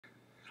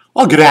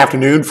Well, good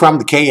afternoon from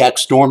the KX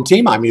Storm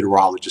Team. I'm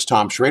meteorologist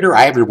Tom Schrader.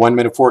 I have your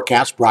 1-minute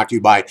forecast brought to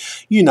you by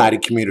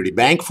United Community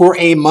Bank for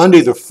a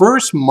Monday, the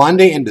first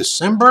Monday in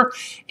December.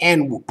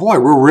 And boy,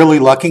 we're really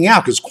lucking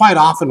out because quite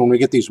often when we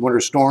get these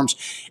winter storms,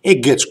 it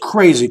gets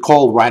crazy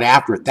cold right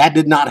after it. That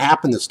did not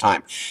happen this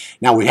time.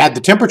 Now, we had the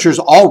temperatures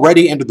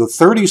already into the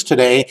 30s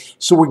today,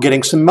 so we're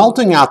getting some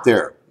melting out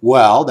there.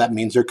 Well, that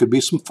means there could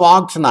be some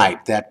fog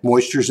tonight. That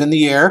moisture's in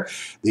the air.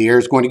 The air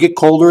is going to get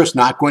colder. It's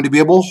not going to be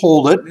able to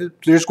hold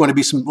it. There's going to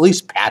be some at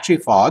least patchy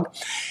fog.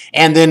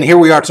 And then here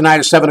we are tonight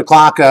at 7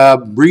 o'clock,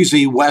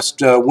 breezy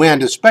west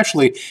wind,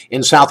 especially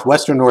in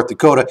southwestern North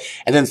Dakota.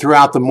 And then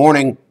throughout the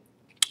morning,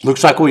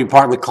 looks like we'll be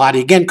partly cloudy.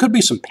 Again, could be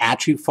some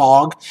patchy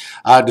fog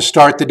to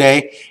start the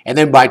day. And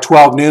then by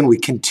 12 noon, we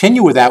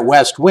continue with that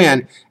west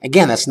wind.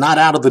 Again, that's not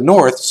out of the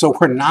north, so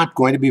we're not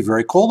going to be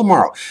very cold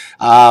tomorrow.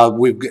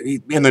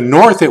 In the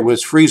north, it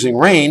was freezing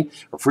rain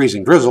or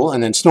freezing drizzle,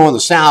 and then snow in the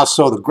south,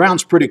 so the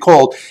ground's pretty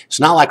cold. It's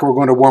not like we're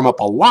going to warm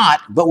up a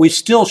lot, but we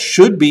still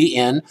should be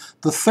in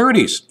the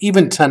 30s.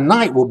 Even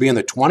tonight, we'll be in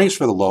the 20s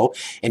for the low,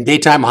 and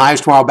daytime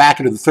highs tomorrow back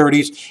into the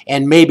 30s,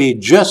 and maybe,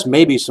 just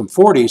maybe, some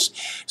 40s.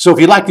 So if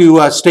you'd like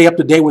to stay up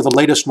to date with the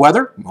latest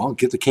weather, well,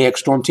 get the KX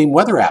Storm Team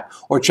weather app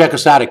or check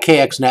us out at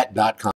kxnet.com.